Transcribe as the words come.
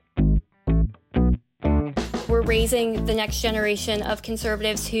We're raising the next generation of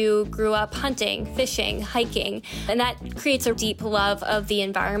conservatives who grew up hunting, fishing, hiking, and that creates a deep love of the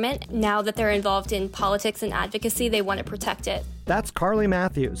environment. Now that they're involved in politics and advocacy, they want to protect it. That's Carly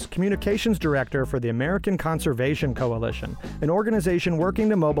Matthews, Communications Director for the American Conservation Coalition, an organization working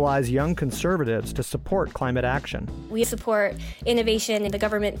to mobilize young conservatives to support climate action. We support innovation, and the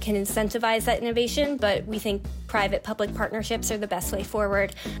government can incentivize that innovation, but we think private-public partnerships are the best way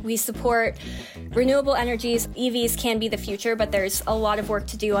forward. We support renewable energies. EVs can be the future, but there's a lot of work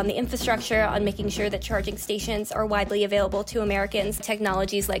to do on the infrastructure, on making sure that charging stations are widely available to Americans.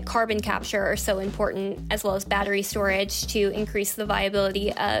 Technologies like carbon capture are so important, as well as battery storage to increase the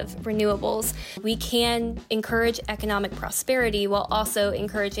viability of renewables. We can encourage economic prosperity while also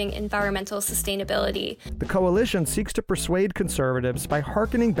encouraging environmental sustainability. The coalition seeks to persuade conservatives by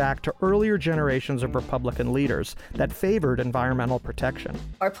hearkening back to earlier generations of Republican leaders that favored environmental protection.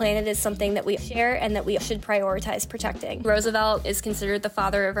 Our planet is something that we share and that we should prioritize protecting. Roosevelt is considered the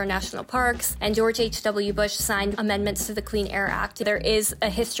father of our national parks, and George H.W. Bush signed amendments to the Clean Air Act. There is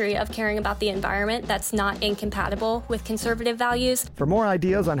a history of caring about the environment that's not incompatible with conservative values. For more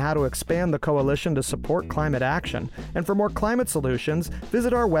ideas on how to expand the coalition to support climate action, and for more climate solutions,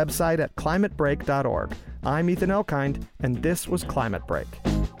 visit our website at climatebreak.org. I'm Ethan Elkind, and this was Climate Break.